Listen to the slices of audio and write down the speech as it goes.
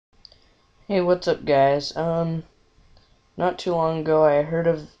Hey, what's up, guys? Not too long ago, I heard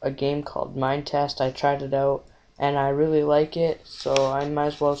of a game called Minetest. I tried it out, and I really like it, so I might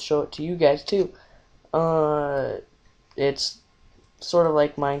as well show it to you guys too. It's sort of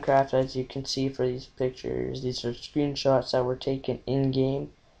like Minecraft, as you can see for these pictures. These are screenshots that were taken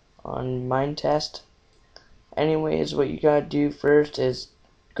in-game on Minetest. Anyways, what you gotta do first is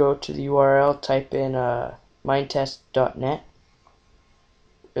go to the URL, type in minetest.net.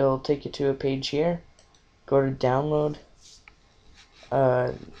 It'll take you to a page here. Go to download.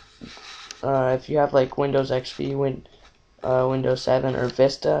 Uh, if you have like Windows XP, Windows 7 or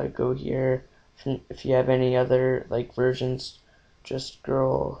Vista, go here. If you have any other like versions, just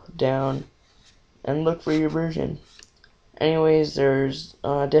scroll down and look for your version. Anyways, there's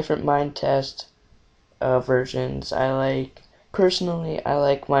different Minetest versions. Personally, I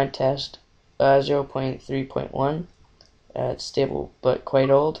like Minetest 0.3.1. It's stable but quite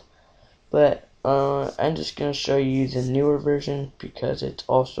old. But I'm just going to show you the newer version because it's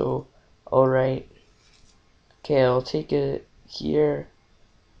also alright. Okay, I'll take it here.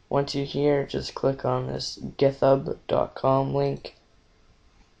 Once you're here, just click on this github.com link.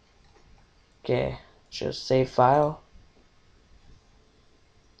 Okay, just save file.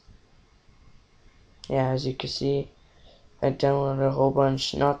 Yeah, as you can see, I downloaded a whole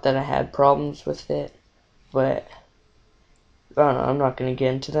bunch. Not that I had problems with it, but I don't know, I'm not going to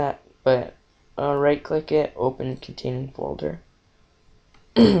get into that. But right click it, open containing folder.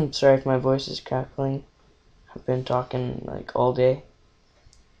 Sorry if my voice is crackling. I've been talking like all day.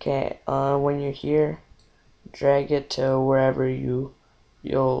 Okay, when you're here, drag it to wherever you'll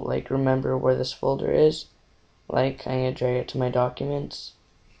like remember where this folder is. Like, I'm gonna drag it to my documents.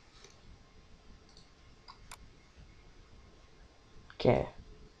 Okay,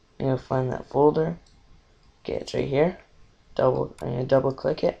 I'm gonna find that folder. Okay, it's right here. I'm gonna double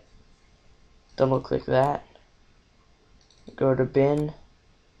click it. Double click that. Go to bin.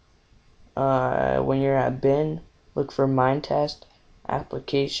 When you're at bin, look for Minetest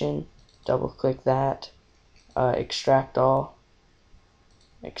application. Double click that. Extract all.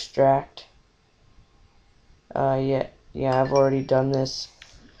 Extract. Yeah, I've already done this.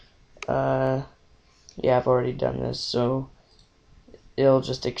 Yeah, I've already done this. So it'll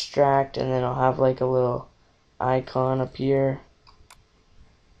just extract, and then I'll have like a little icon up here.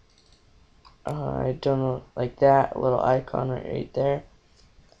 I don't know, like that, a little icon right there.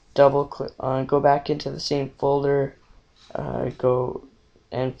 Double click on, go back into the same folder, go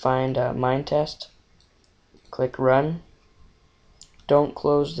and find Minetest. Click run. Don't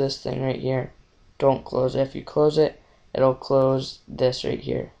close this thing right here. Don't close it. If you close it, it'll close this right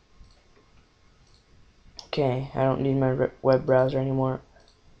here. Okay, I don't need my web browser anymore.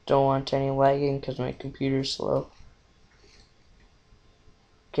 Don't want any lagging because my computer's slow.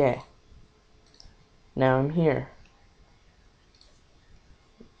 Okay, now I'm here.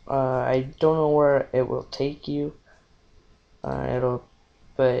 I don't know where it will take you.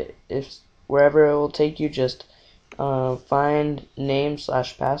 But if wherever it will take you, just find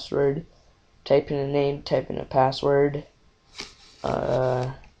name/password. Type in a name. Type in a password.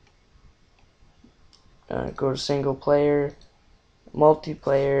 Go to single player,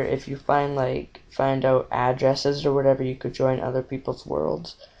 multiplayer. If you find out addresses or whatever, you could join other people's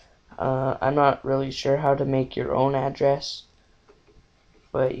worlds. I'm not really sure how to make your own address,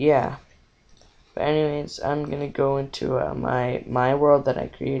 but yeah. But anyways, I'm gonna go into my world that I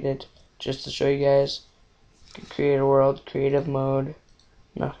created just to show you guys. Create a world, creative mode.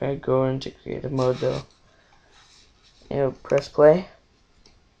 I'm not gonna go into creative mode though. Press play.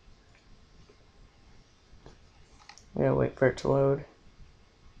 I'm gonna wait for it to load.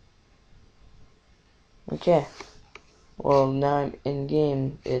 Okay. Well, now I'm in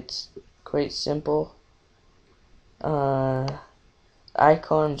game. It's quite simple.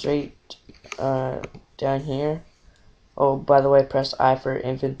 Icons right down here. Oh, by the way, press I for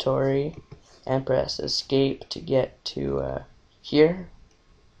inventory and press escape to get to here.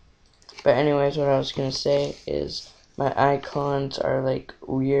 But anyways, what I was gonna say is my icons are like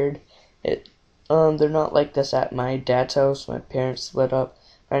weird. They're not like this at my dad's house. My parents split up.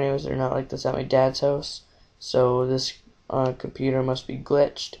 But anyways, they're not like this at my dad's house. So this computer must be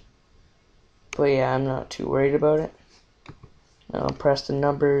glitched. But yeah, I'm not too worried about it. Now press the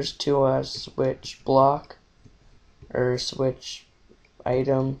numbers to switch block or switch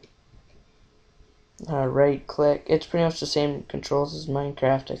item. Right click. It's pretty much the same controls as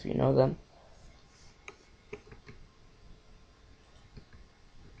Minecraft if you know them.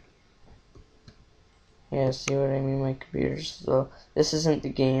 Yeah, see what I mean? My computer's slow. This isn't the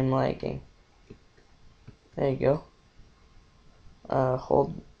game lagging. There you go.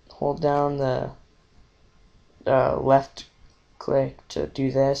 hold down the left click to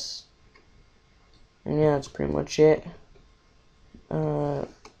do this. And yeah, that's pretty much it.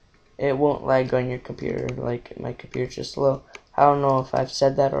 It won't lag on your computer, like my computer's just slow. I don't know if I've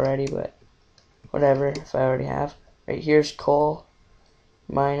said that already, but whatever, if I already have. Right here's coal,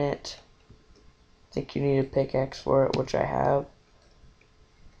 mine it. I think you need a pickaxe for it, which I have.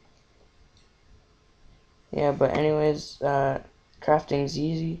 Yeah, but anyways, crafting's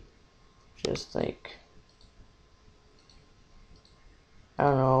easy. Just like, I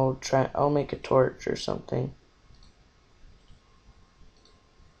don't know, I'll make a torch or something.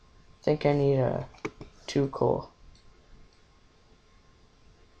 I think I need 2 coal.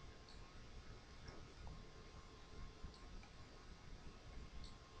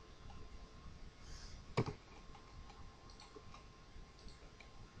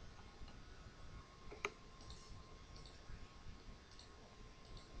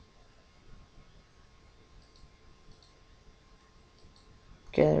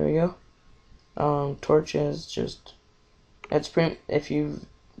 Okay, there we go. Torches, just, it's pretty, if you've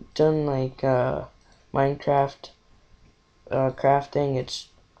done like Minecraft crafting, it's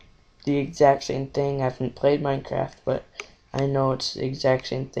the exact same thing. I haven't played Minecraft, but I know it's the exact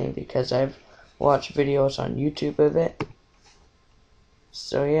same thing because I've watched videos on YouTube of it.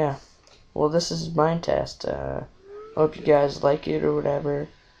 So yeah, well, this is Minetest. Hope you guys like it or whatever.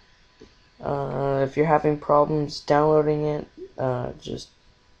 If you're having problems downloading it, just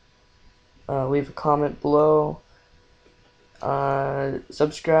leave a comment below.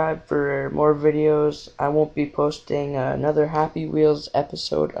 Subscribe for more videos. I won't be posting another Happy Wheels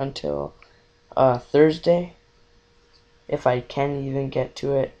episode until Thursday, if I can even get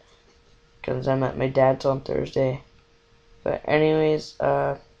to it, because I'm at my dad's on Thursday. But anyways,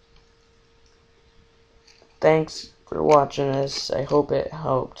 thanks for watching this. I hope it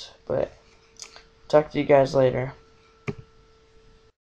helped, but talk to you guys later.